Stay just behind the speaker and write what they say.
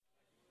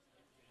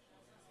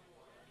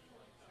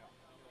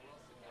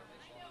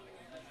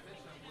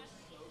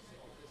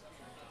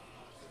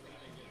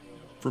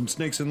From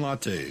Snakes and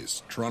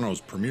Lattes, Toronto's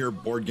premier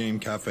board game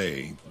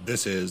cafe,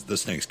 this is the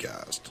Snakes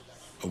Cast,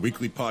 a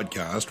weekly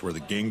podcast where the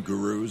game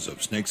gurus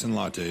of Snakes and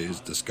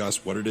Lattes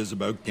discuss what it is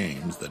about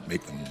games that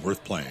make them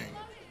worth playing.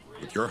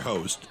 With your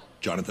host,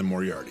 Jonathan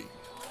Moriarty.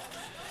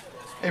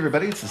 Hey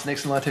everybody, it's the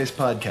Snakes and Lattes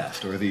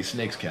podcast, or the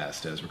Snakes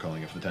Cast as we're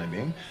calling it for the time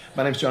being.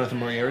 My name's Jonathan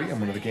Moriarty, I'm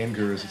one of the game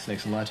gurus at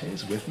Snakes and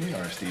Lattes. With me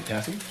are Steve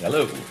Tassie.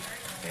 Hello.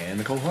 And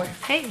Nicole Hoy.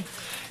 Hey.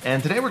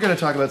 And today we're going to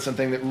talk about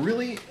something that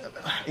really,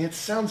 it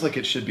sounds like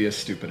it should be a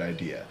stupid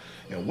idea.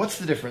 You know, what's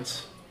the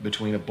difference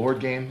between a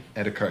board game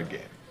and a card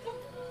game?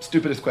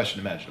 Stupidest question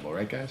imaginable,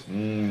 right guys?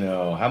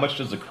 No. How much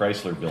does a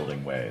Chrysler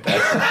building weigh?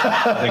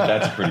 I think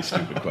that's a pretty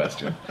stupid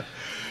question.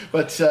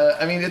 But,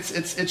 I mean,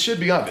 it should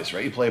be obvious,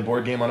 right? You play a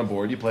board game on a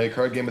board, you play a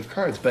card game with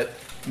cards, but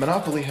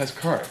Monopoly has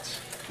cards.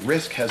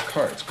 Risk has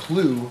cards.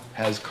 Clue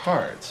has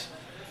cards.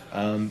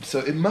 So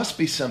it must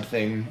be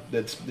something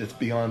that's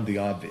beyond the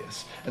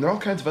obvious. And there are all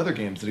kinds of other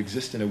games that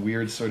exist in a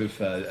weird sort of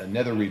a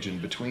nether region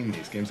between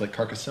these. Games like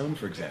Carcassonne,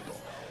 for example.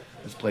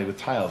 It's played with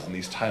tiles, and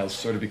these tiles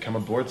sort of become a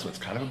board, so it's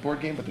kind of a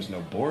board game, but there's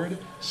no board.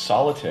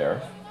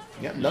 Solitaire.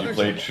 Yeah, if you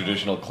play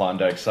traditional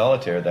Klondike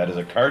Solitaire, that is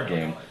a card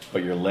game,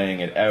 but you're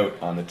laying it out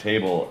on the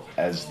table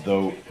as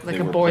though like they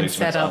a were board placements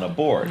setup on a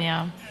board.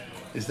 Yeah.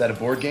 Is that a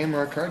board game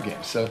or a card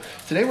game? So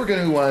today we're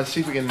going to see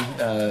if we can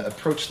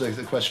approach the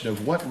question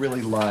of what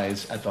really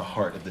lies at the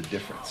heart of the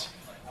difference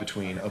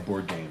between a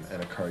board game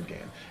and a card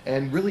game.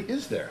 And really,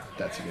 is there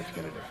that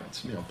significant a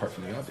difference, apart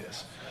from the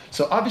obvious?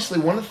 So obviously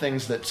one of the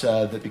things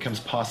that becomes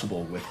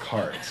possible with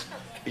cards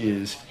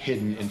is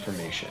hidden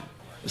information.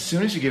 As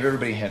soon as you give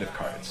everybody a hand of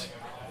cards,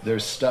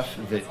 there's stuff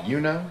that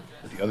you know,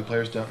 that the other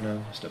players don't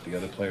know, stuff the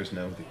other players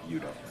know that you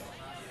don't know.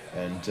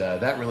 And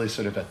that really is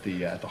sort of at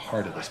the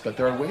heart of this. But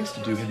there are ways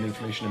to do hidden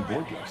information in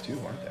board games too,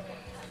 aren't there?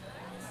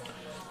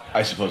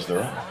 I suppose there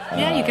are.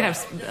 Yeah, you can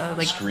have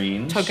like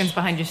screens. Tokens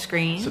behind your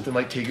screen. Something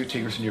like Tigris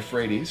and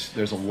Euphrates.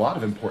 There's a lot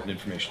of important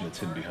information that's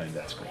hidden behind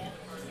that screen.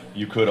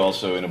 You could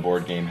also, in a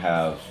board game,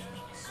 have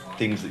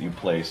things that you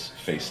place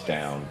face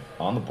down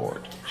on the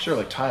board. Sure,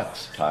 like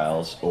tiles.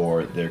 Tiles,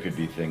 or there could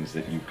be things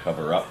that you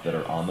cover up that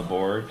are on the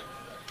board.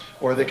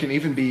 Or they can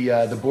even be,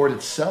 the board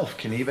itself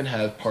can even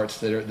have parts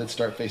that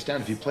start face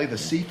down. If you play the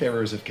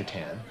Seafarers of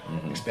Catan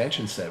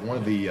expansion set, one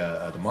of the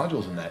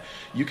modules in that,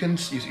 you can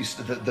use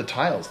the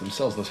tiles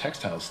themselves, those hex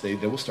tiles, they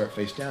will start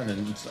face down,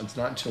 and it's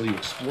not until you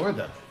explore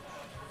them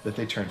that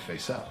they turn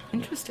face up.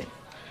 Interesting.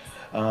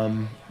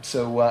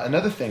 So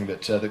another thing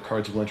that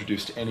cards will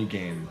introduce to any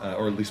game,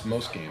 or at least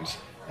most games,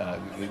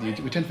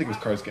 we tend to think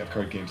of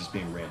card games as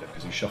being random,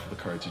 because you shuffle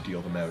the cards, you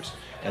deal them out,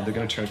 and they're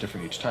going to turn out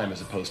different each time, as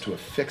opposed to a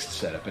fixed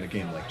setup in a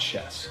game like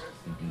chess,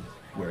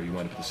 where you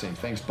wind up with the same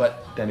things.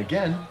 But then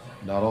again,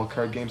 not all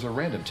card games are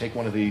random. Take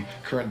one of the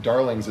current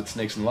darlings at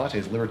Snakes and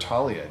Lattes,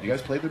 Libertalia. Have you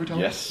guys played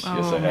Libertalia? Yes, Oh,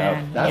 yes I man.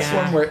 have. That's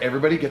one where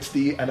everybody gets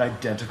an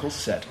identical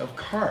set of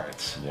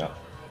cards. Yeah.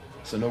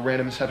 So no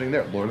randomness happening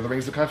there. Lord of the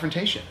Rings: The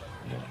Confrontation.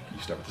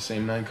 You start with the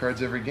same 9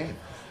 cards every game.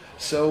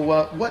 So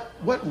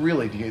what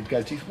really do you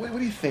guys? What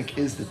do you think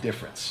is the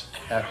difference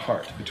at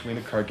heart between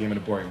a card game and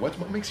a board game?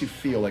 What makes you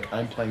feel like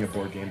I'm playing a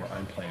board game or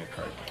I'm playing a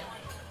card game?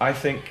 I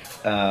think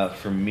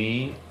for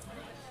me,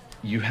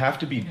 you have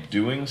to be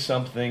doing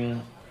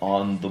something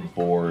on the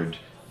board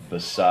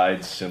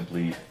besides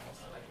simply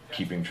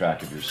keeping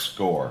track of your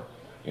score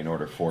in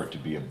order for it to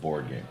be a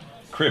board game.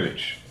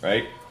 Cribbage,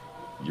 right?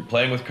 You're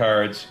playing with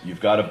cards, you've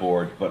got a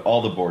board, but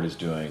all the board is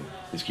doing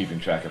is keeping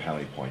track of how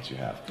many points you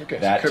have. Okay,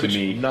 that so to cribbage,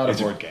 me not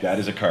is a board game. That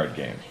is a card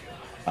game.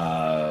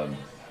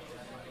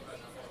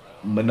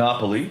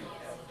 Monopoly,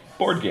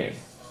 board game.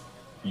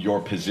 Your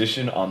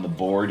position on the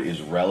board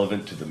is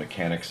relevant to the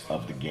mechanics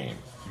of the game,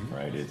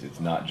 right? It's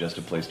not just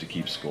a place to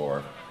keep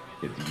score.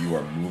 You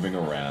are moving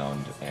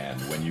around, and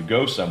when you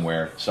go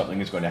somewhere, something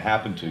is going to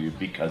happen to you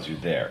because you're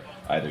there.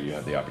 Either you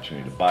have the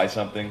opportunity to buy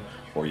something,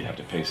 or you have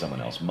to pay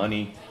someone else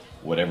money,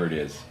 whatever it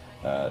is.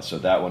 So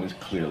that one is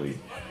clearly,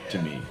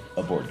 to me,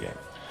 a board game.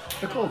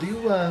 Nicole, do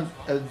you have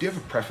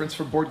a preference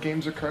for board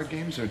games or card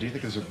games, or do you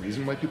think there's a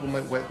reason why people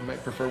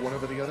might prefer one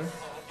over the other?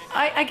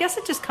 I guess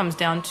it just comes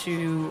down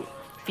to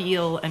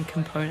feel and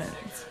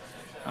components.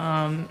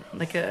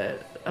 Like a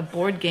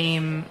board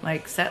game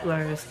like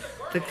Settlers,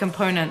 the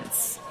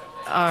components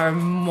are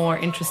more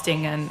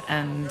interesting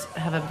and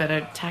have a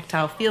better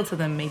tactile feel to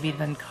them maybe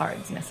than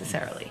cards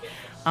necessarily.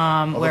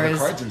 Whereas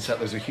the cards in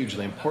Settlers are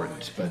hugely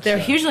important. But they're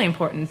hugely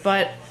important,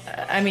 but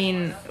I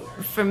mean,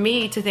 for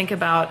me to think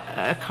about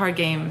a card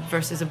game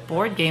versus a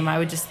board game, I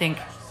would just think,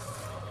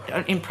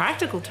 in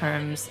practical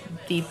terms,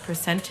 the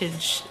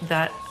percentage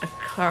that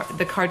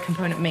the card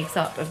component makes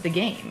up of the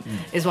game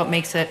is what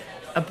makes it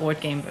a board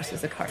game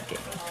versus a card game.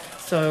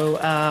 So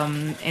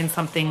in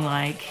something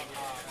like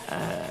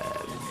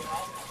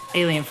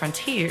Alien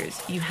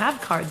Frontiers, you have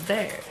cards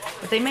there,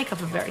 but they make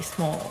up a very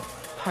small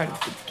part of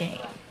the game.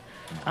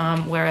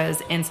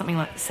 Whereas in something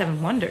like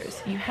Seven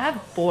Wonders, you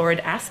have board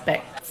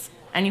aspects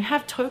and you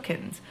have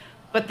tokens,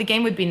 but the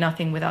game would be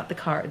nothing without the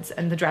cards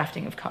and the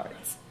drafting of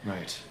cards.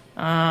 Right.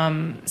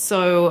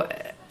 So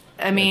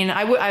I mean,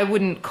 I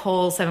wouldn't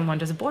call Seven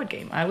Wonders a board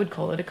game. I would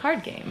call it a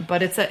card game.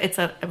 But it's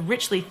a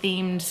richly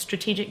themed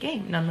strategic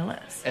game,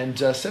 nonetheless. And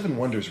Seven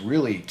Wonders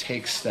really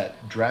takes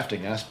that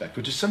drafting aspect,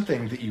 which is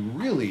something that you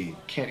really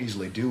can't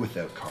easily do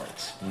without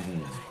cards.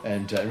 Mm-hmm.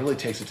 And it really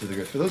takes it to the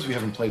grid. For those of you who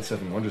haven't played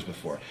Seven Wonders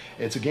before,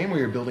 it's a game where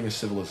you're building a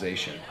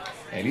civilization.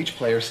 And each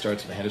player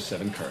starts with a hand of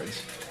 7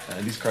 cards.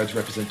 And these cards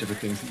represent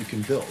different things that you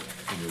can build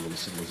in your little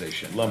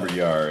civilization.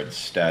 Lumberyards,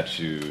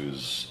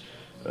 statues...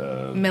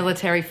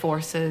 military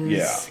forces.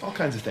 Yeah. All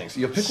kinds of things.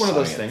 You'll pick one of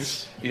those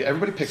things.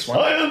 Everybody picks one.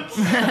 Science!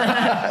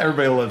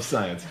 Everybody loves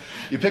science.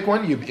 You pick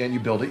one, and you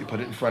build it, you put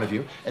it in front of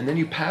you, and then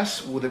you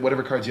pass with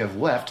whatever cards you have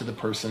left to the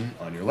person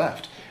on your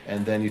left.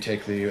 And then you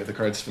take the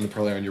cards from the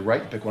player on your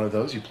right, you pick one of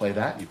those, you play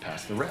that, you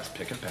pass the rest.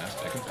 Pick and pass,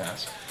 pick and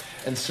pass.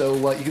 And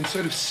so you can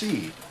sort of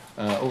see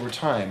over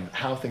time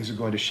how things are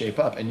going to shape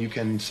up. And you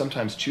can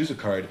sometimes choose a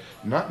card,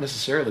 not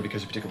necessarily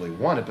because you particularly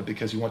want it, but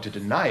because you want to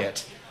deny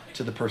it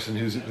to the person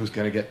who's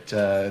going to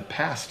get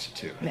passed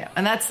to. Yeah,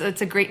 and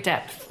it's a great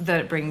depth that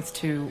it brings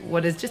to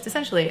what is just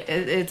essentially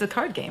it's a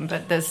card game,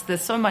 but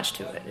there's so much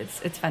to it.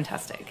 It's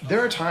fantastic. There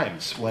are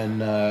times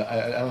when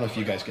I don't know if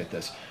you guys get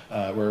this,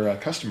 where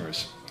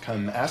customers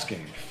come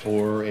asking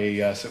for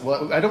I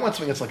don't want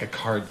something that's like a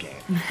card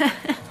game.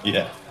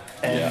 Yeah.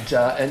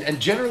 And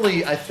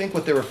generally, I think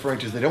what they're referring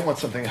to is they don't want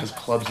something that has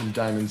clubs and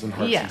diamonds and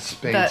hearts and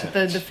spades.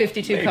 The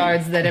 52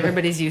 cards that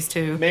everybody's used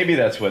to. Maybe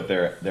that's what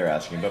they're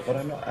asking, but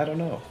I don't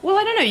know. Well,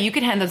 I don't know. You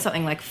could hand them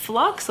something like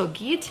Flux or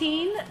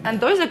Guillotine,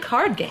 and those are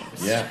card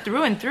games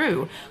through and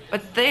through.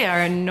 But they are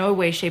in no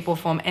way, shape, or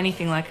form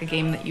anything like a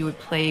game that you would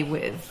play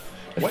with.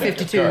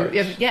 52,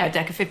 a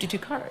deck of 52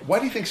 cards. Why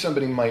do you think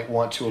somebody might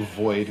want to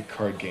avoid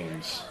card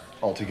games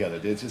altogether?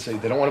 They say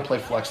they don't want to play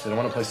Flux, they don't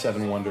want to play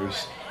Seven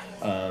Wonders.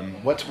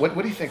 What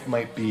do you think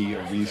might be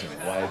a reason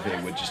why they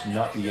would just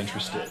not be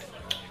interested?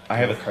 I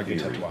have a card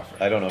games have theory. to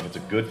offer? I don't know if it's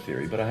a good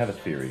theory, but I have a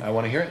theory. I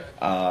want to hear it.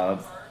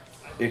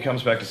 It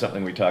comes back to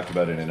something we talked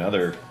about in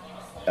another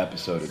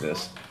episode of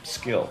this,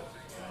 skill.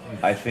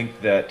 I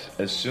think that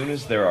as soon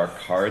as there are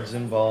cards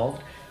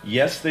involved,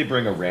 yes, they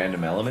bring a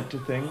random element to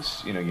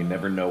things. You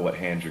never know what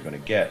hand you're going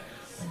to get,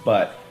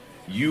 but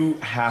you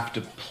have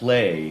to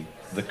play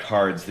the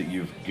cards that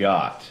you've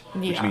got,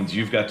 which means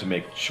you've got to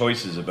make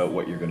choices about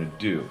what you're going to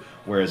do.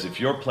 Whereas if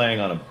you're playing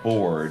on a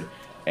board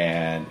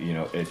and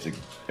it's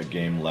a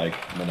game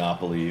like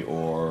Monopoly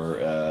or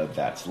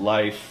That's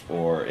Life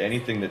or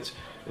anything that's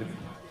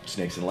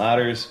Snakes and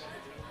Ladders,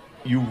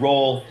 you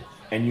roll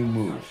and you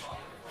move.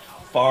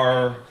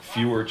 Far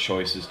fewer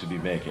choices to be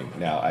making.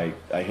 Now,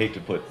 I hate to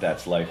put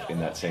That's Life in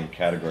that same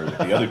category with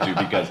the other two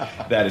because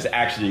that is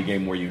actually a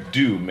game where you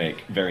do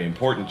make very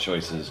important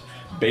choices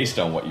based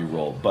on what you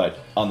roll, but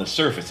on the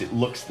surface it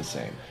looks the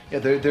same. Yeah,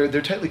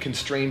 they're tightly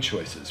constrained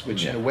choices,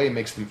 which in a way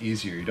makes them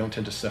easier. You don't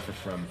tend to suffer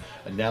from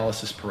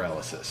analysis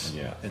paralysis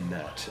in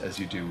that, as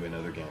you do in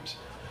other games.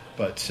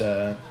 But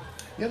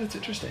that's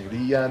interesting.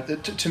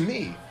 To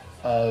me,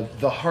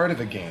 the heart of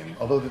a game,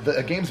 although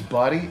a game's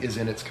body is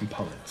in its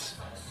components,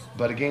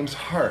 but a game's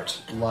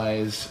heart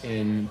lies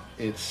in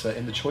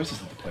the choices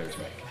that the players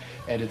make,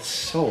 and its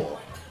soul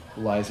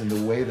lies in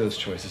the way those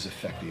choices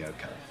affect the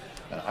outcome.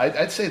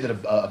 I'd say that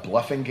a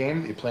bluffing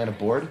game that you play on a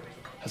board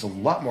has a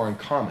lot more in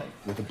common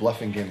with a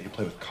bluffing game that you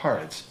play with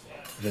cards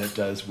than it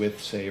does with,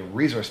 say, a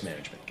resource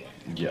management game.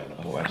 Yeah,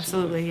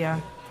 absolutely, yeah.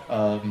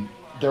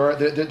 There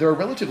are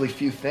relatively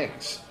few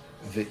things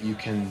that you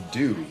can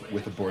do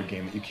with a board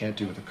game that you can't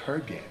do with a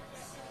card game.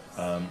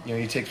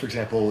 You take, for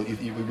example,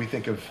 we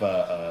think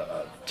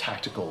of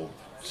tactical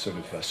sort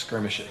of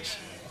skirmishes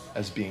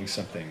as being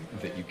something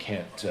that you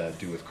can't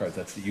do with cards.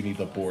 That's that you need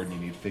the board and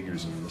you need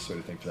figures and this sort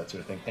of thing for that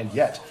sort of thing. And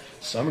yet,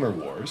 Summoner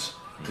Wars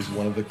is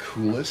one of the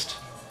coolest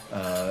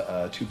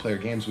two-player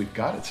games we've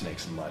got at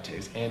Snakes and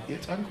Lattes, and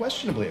it's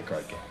unquestionably a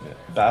card game. Yeah.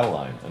 Battle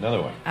Line,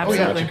 another one.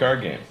 Absolutely. Very much a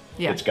card game.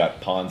 Yeah. It's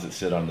got pawns that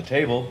sit on the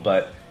table,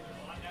 but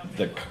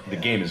the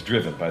game is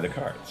driven by the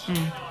cards.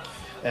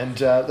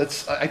 And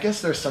I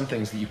guess there are some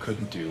things that you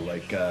couldn't do,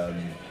 like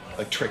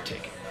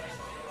trick-taking.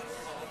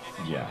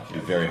 Yeah, it'd be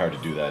very hard to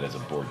do that as a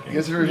board game.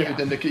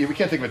 We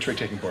can't think of a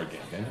trick-taking board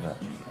game, can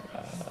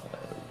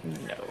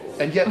you? No.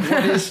 And yet,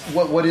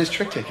 what is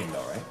trick-taking,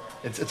 though, right?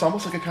 It's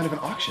almost like a kind of an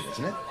auction,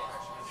 isn't it?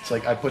 It's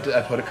like I put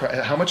a card.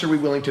 How much are we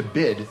willing to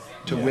bid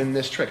to win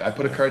this trick? I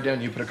put a card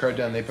down, you put a card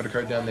down, they put a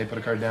card down, they put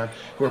a card down.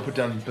 Whoever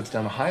puts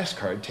down the highest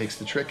card takes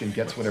the trick and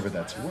gets whatever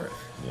that's worth.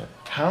 Yeah.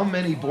 How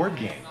many board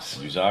games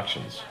use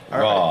auctions?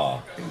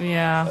 Raw.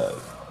 Yeah.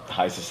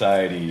 High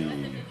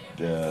society.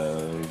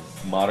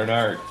 Modern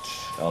art.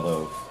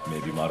 Although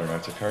maybe modern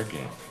art's a card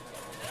game.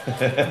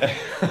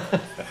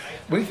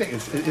 What do you think?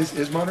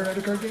 Is modern art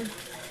a card game?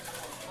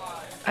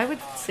 I would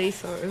say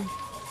so.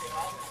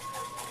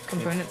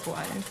 Components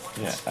wise.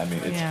 Yeah, I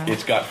mean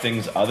it's got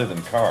things other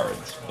than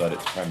cards, but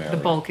it's primarily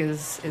the bulk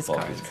is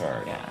cards.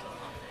 Yeah.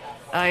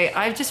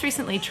 I've just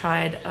recently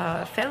tried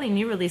a fairly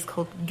new release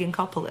called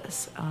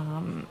Ginkgopolis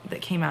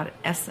that came out at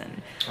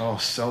Essen. Oh,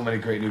 so many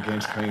great new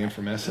games coming in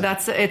from Essen.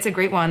 It's a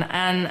great one,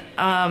 and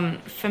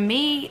for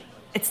me,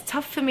 it's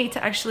tough for me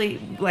to actually,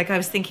 like I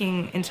was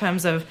thinking in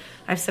terms of,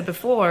 I've said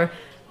before,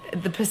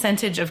 the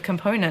percentage of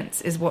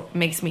components is what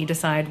makes me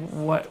decide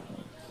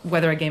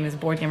whether a game is a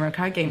board game or a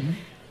card game.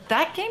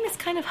 That game is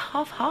kind of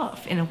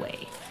half-half in a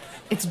way.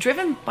 It's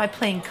driven by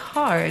playing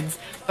cards,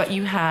 but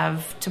you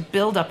have to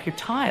build up your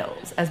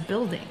tiles as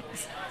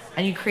buildings.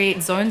 And you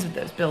create zones with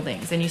those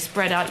buildings, and you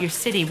spread out your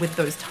city with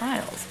those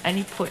tiles, and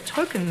you put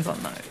tokens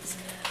on those.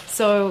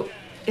 So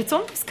it's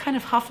almost kind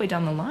of halfway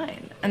down the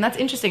line. And that's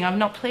interesting. I've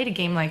not played a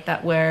game like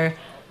that where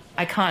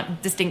I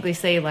can't distinctly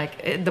say,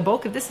 like, the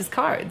bulk of this is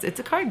cards. It's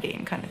a card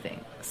game kind of thing.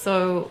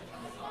 So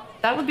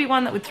that would be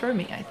one that would throw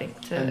me, I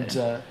think.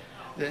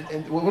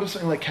 And what is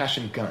something like Cash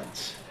and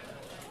Guns?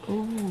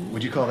 Ooh.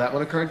 Would you call that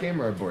one a card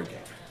game or a board game?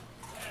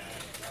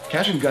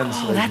 Cash and Guns,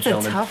 ladies and that's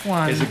gentlemen, a tough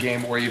one. is a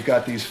game where you've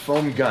got these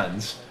foam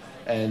guns,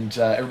 and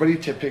everybody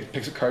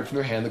picks a card from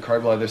their hand. The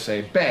card will either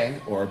say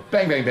bang, or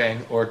bang, bang,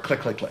 bang, or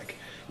click, click, click.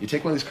 You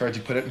take one of these cards,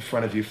 you put it in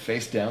front of you,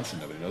 face down, so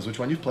nobody knows which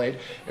one you've played.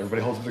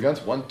 Everybody holds up their guns,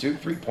 1, 2,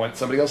 3, point at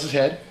somebody else's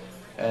head,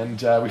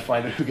 and we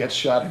find out who gets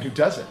shot and who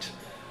doesn't.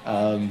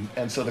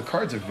 And so the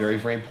cards are very,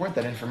 very important,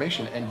 that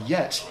information, and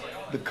yet,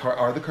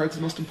 are the cards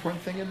the most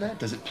important thing in that?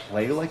 Does it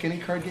play like any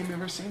card game you've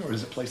ever seen, or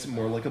does it play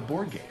more like a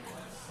board game?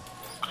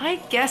 I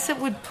guess it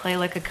would play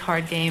like a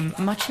card game,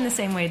 much in the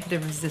same way the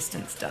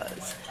Resistance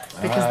does.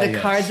 Because the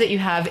cards that you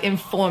have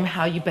inform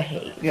how you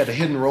behave. Yeah, the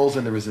hidden roles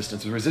in the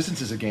Resistance. The Resistance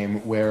is a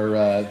game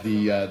where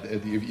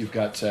you've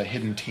got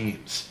hidden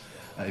teams.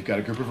 You've got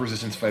a group of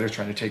Resistance fighters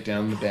trying to take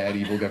down the bad,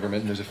 evil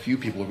government, and there's a few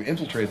people who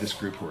infiltrated this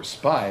group who are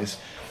spies,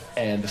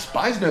 and the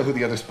spies know who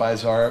the other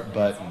spies are,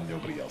 but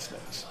nobody else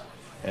knows.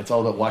 And it's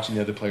all about watching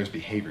the other players'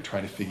 behavior,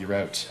 trying to figure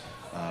out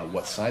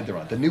what side they're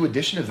on. The new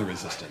edition of the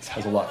Resistance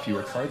has a lot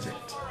fewer cards in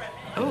it.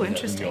 Oh,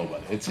 interesting. The old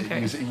one. It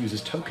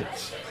uses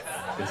tokens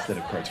instead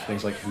of cards for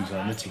things like who's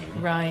on the team,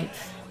 right?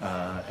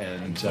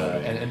 And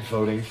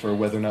voting for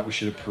whether or not we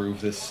should approve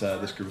this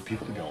group of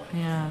people to go in.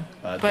 Yeah,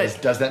 but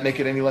does that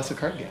make it any less a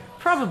card game?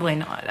 Probably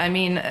not. I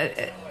mean,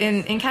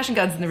 in Cash and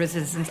Guns and the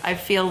Resistance, I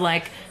feel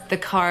like the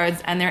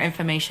cards and their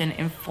information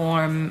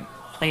inform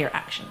player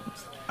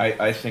actions.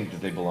 I think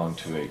that they belong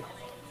to a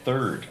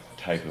third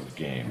type of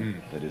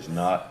game that is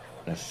not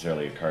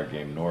necessarily a card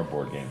game nor a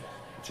board game.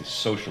 It's a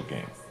social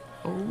game.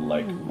 Ooh.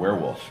 Like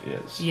Werewolf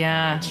is.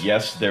 Yeah.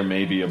 Yes, there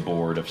may be a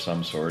board of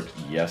some sort.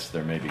 Yes,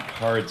 there may be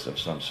cards of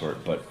some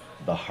sort. But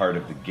the heart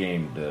of the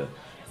game, the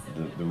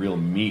real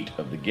meat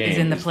of the game, is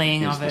in the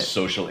playing is of the it.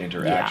 social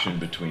interaction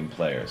between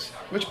players.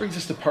 Which brings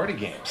us to party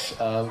games.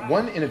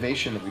 One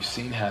innovation that we've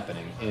seen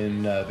happening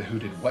in the Who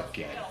Did What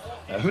game.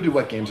 Who Did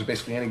What games are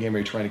basically any game where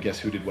you're trying to guess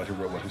who did what, who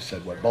wrote what, who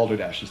said what.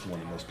 Balderdash is the one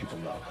that most people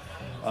know.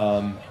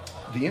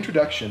 The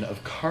introduction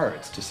of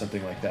cards to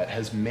something like that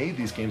has made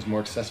these games more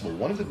accessible.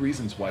 One of the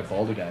reasons why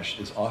Balderdash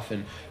is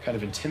often kind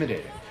of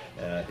intimidating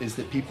is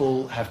that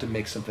people have to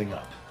make something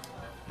up.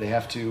 They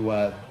have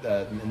to,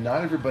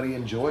 not everybody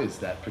enjoys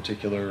that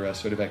particular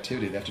sort of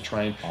activity. They have to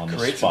try and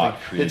create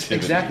something.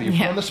 Exactly. You're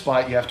put on the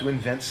spot, you have to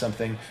invent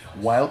something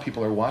while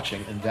people are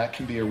watching, and that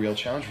can be a real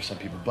challenge for some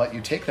people. But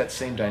you take that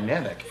same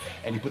dynamic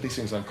and you put these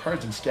things on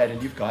cards instead,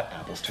 and you've got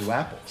apples to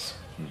apples,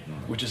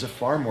 which is a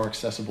far more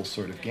accessible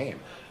sort of game.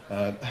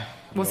 Well,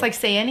 it's like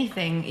Say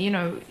Anything.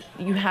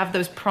 You have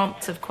those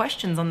prompts of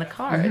questions on the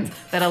cards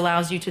that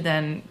allows you to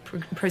then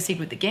proceed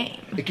with the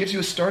game. It gives you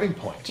a starting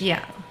point.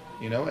 Yeah.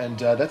 And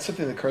that's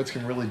something that cards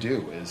can really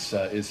do is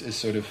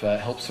sort of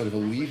help sort of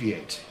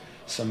alleviate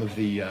some of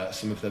the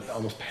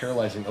almost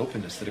paralyzing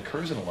openness that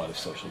occurs in a lot of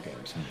social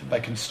games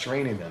by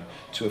constraining them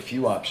to a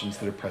few options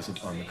that are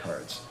present on the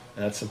cards,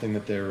 and that's something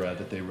that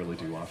they really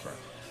do offer.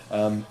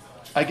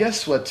 I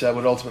guess what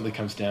ultimately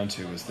comes down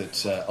to is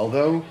that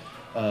although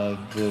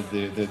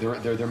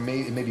it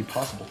may be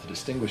possible to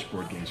distinguish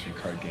board games from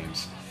card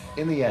games,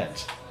 in the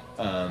end,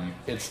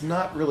 it's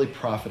not really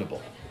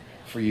profitable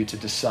for you to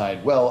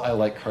decide, well, I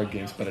like card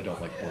games, but I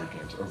don't like board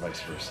games, or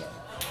vice versa.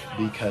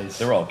 Because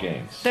they're all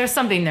games. There's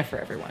something there for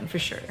everyone, for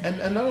sure. And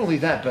not only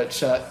that,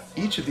 but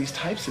each of these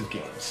types of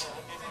games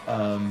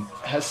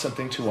has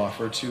something to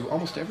offer to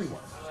almost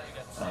everyone.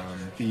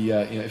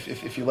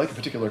 If you like a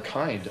particular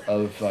kind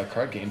of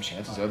card game,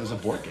 chances are there's a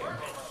board game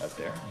out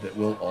there that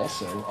will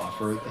also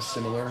offer a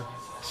similar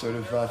sort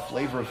of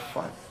flavor of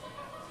fun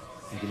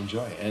you can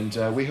enjoy.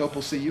 And we hope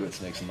we'll see you at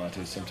Snakes and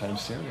Lattes sometime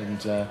soon,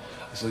 and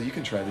so you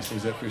can try these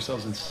things out for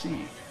yourselves and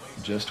see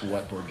just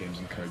what board games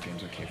and card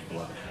games are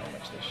capable of and how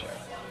much they share.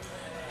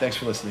 Thanks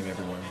for listening,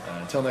 everyone.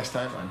 Until next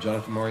time, I'm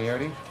Jonathan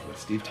Moriarty with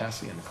Steve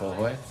Tassi and Nicole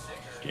Hoy.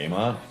 Game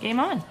on. Game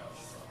on.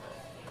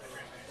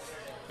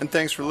 And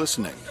thanks for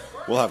listening.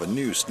 We'll have a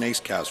new Snakes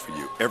Cast for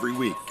you every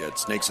week at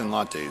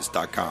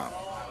snakesandlattes.com.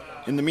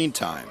 In the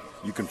meantime,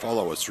 you can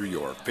follow us through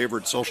your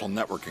favorite social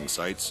networking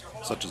sites,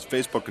 such as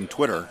Facebook and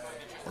Twitter,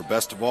 or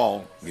best of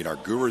all, meet our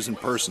gurus in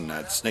person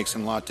at Snakes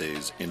and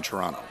Lattes in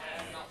Toronto.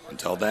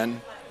 Until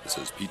then, this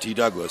is P.T.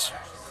 Douglas.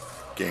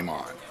 Game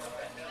on.